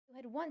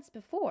had once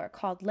before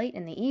called late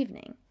in the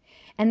evening,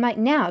 and might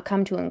now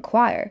come to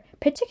inquire,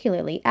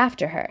 particularly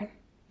after her.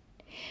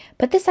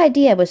 But this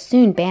idea was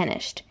soon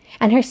banished,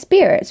 and her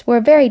spirits were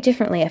very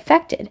differently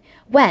affected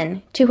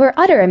when, to her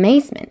utter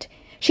amazement,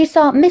 she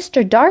saw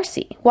Mr.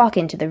 Darcy walk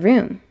into the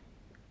room.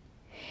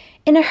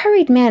 In a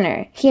hurried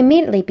manner he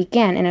immediately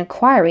began an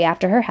inquiry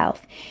after her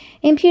health,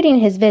 imputing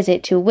his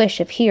visit to a wish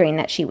of hearing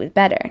that she was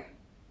better.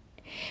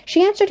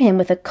 She answered him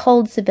with a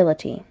cold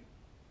civility.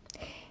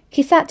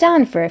 He sat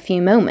down for a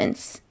few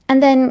moments,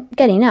 and then,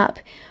 getting up,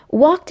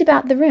 walked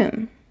about the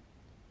room.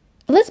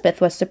 Elizabeth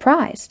was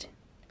surprised,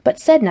 but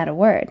said not a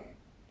word.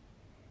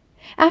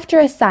 After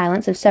a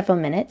silence of several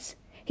minutes,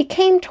 he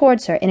came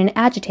towards her in an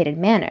agitated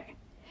manner,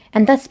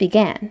 and thus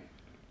began.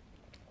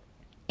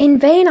 "In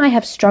vain I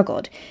have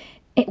struggled.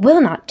 It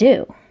will not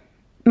do.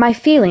 My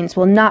feelings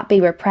will not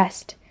be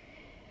repressed.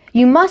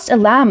 You must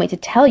allow me to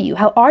tell you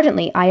how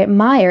ardently I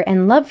admire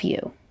and love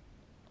you."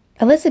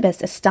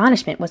 Elizabeth's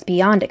astonishment was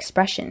beyond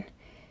expression.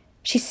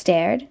 She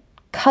stared,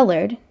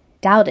 colored,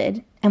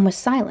 doubted, and was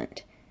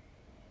silent.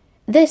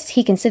 This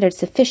he considered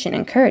sufficient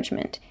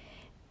encouragement,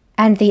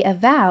 and the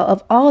avowal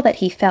of all that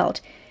he felt,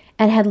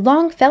 and had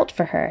long felt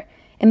for her,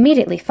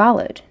 immediately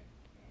followed.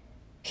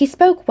 He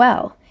spoke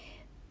well,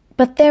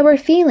 but there were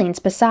feelings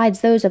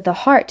besides those of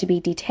the heart to be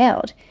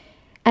detailed,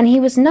 and he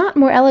was not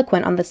more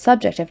eloquent on the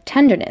subject of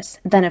tenderness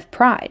than of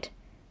pride.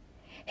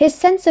 His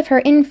sense of her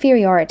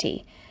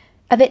inferiority,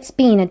 of its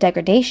being a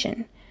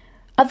degradation,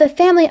 of the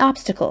family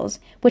obstacles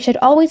which had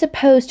always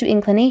opposed to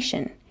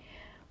inclination,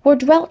 were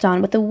dwelt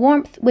on with a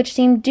warmth which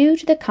seemed due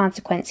to the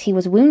consequence he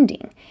was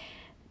wounding,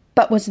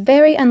 but was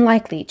very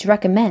unlikely to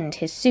recommend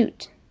his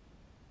suit.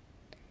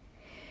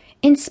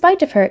 In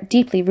spite of her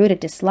deeply rooted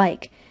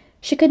dislike,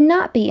 she could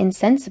not be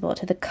insensible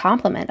to the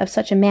compliment of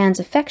such a man's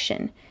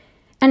affection,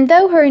 and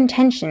though her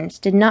intentions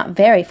did not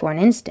vary for an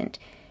instant,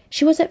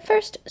 she was at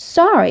first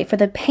sorry for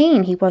the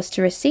pain he was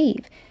to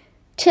receive,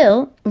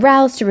 till,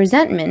 roused to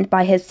resentment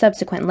by his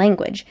subsequent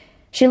language,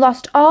 she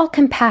lost all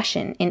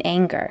compassion in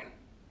anger.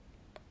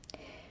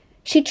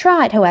 She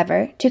tried,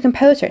 however, to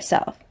compose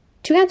herself,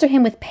 to answer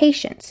him with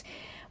patience,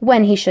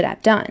 when he should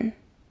have done.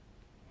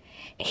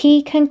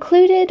 He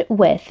concluded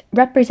with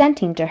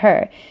representing to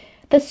her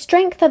the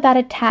strength of that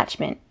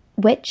attachment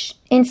which,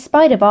 in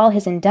spite of all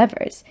his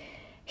endeavors,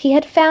 he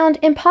had found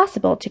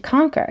impossible to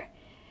conquer,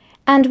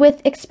 and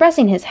with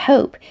expressing his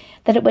hope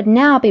that it would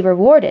now be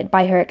rewarded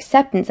by her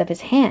acceptance of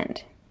his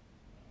hand.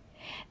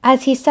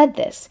 As he said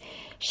this,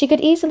 she could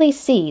easily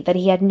see that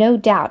he had no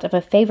doubt of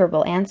a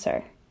favorable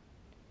answer.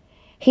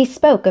 He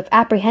spoke of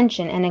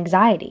apprehension and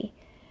anxiety,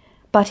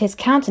 but his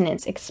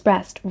countenance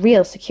expressed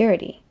real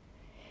security.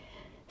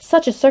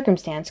 Such a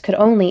circumstance could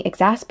only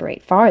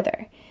exasperate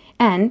farther,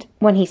 and,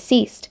 when he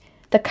ceased,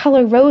 the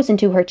color rose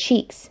into her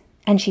cheeks,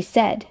 and she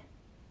said,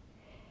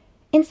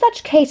 "In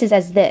such cases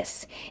as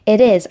this,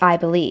 it is, I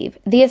believe,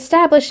 the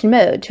established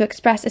mode to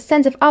express a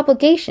sense of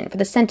obligation for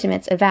the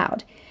sentiments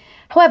avowed,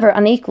 however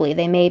unequally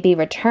they may be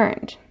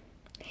returned.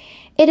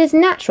 It is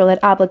natural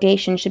that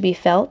obligation should be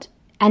felt,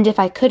 and if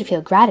I could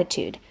feel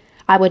gratitude,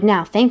 I would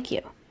now thank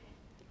you.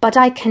 But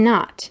I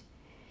cannot.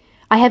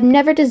 I have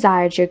never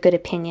desired your good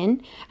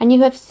opinion, and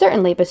you have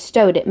certainly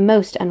bestowed it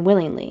most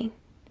unwillingly.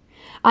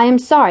 I am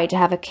sorry to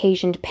have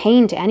occasioned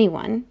pain to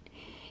anyone.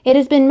 It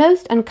has been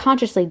most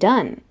unconsciously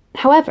done,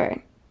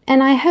 however,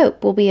 and I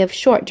hope will be of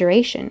short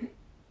duration.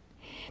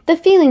 The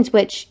feelings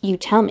which, you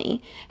tell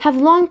me, have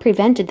long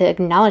prevented the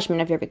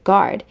acknowledgment of your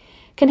regard,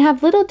 can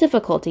have little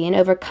difficulty in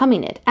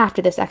overcoming it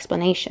after this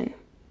explanation."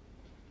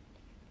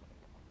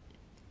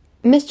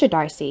 Mr.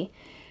 Darcy,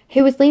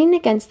 who was leaning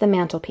against the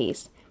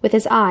mantelpiece, with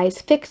his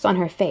eyes fixed on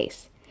her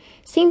face,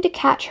 seemed to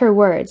catch her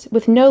words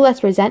with no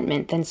less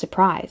resentment than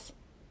surprise.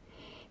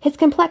 His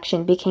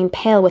complexion became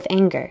pale with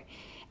anger,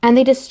 and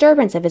the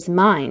disturbance of his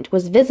mind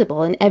was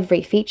visible in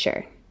every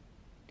feature.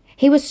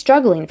 He was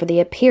struggling for the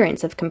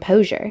appearance of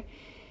composure,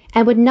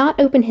 and would not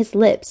open his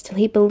lips till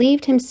he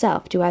believed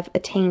himself to have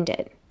attained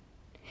it.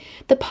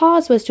 The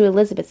pause was to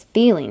Elizabeth's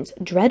feelings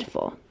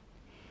dreadful.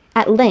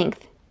 At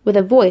length, with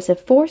a voice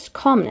of forced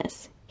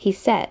calmness, he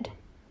said,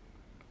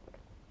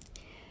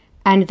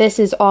 "And this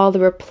is all the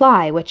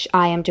reply which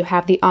I am to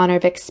have the honor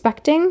of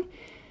expecting?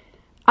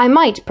 I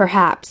might,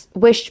 perhaps,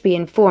 wish to be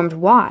informed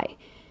why,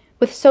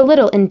 with so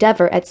little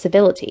endeavor at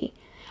civility,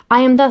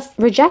 I am thus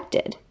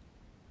rejected.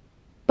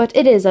 But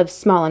it is of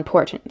small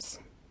importance."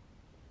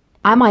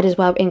 "I might as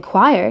well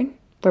inquire,"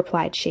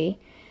 replied she,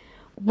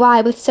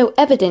 "why, with so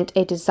evident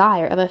a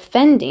desire of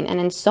offending and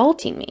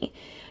insulting me,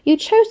 you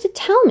chose to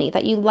tell me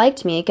that you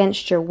liked me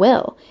against your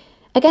will,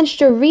 against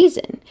your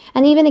reason,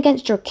 and even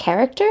against your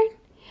character?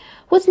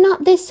 Was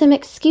not this some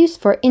excuse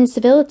for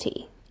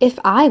incivility, if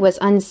I was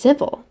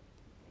uncivil?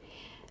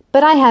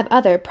 But I have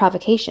other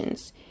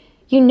provocations.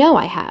 You know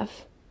I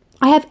have.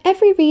 I have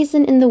every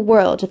reason in the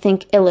world to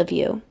think ill of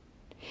you.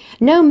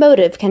 No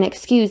motive can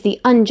excuse the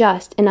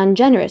unjust and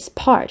ungenerous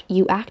part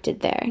you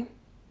acted there."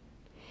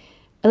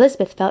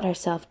 Elizabeth felt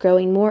herself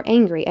growing more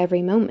angry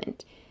every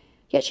moment,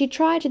 yet she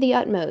tried to the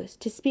utmost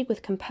to speak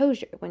with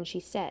composure when she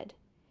said,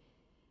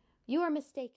 "You are mistaken.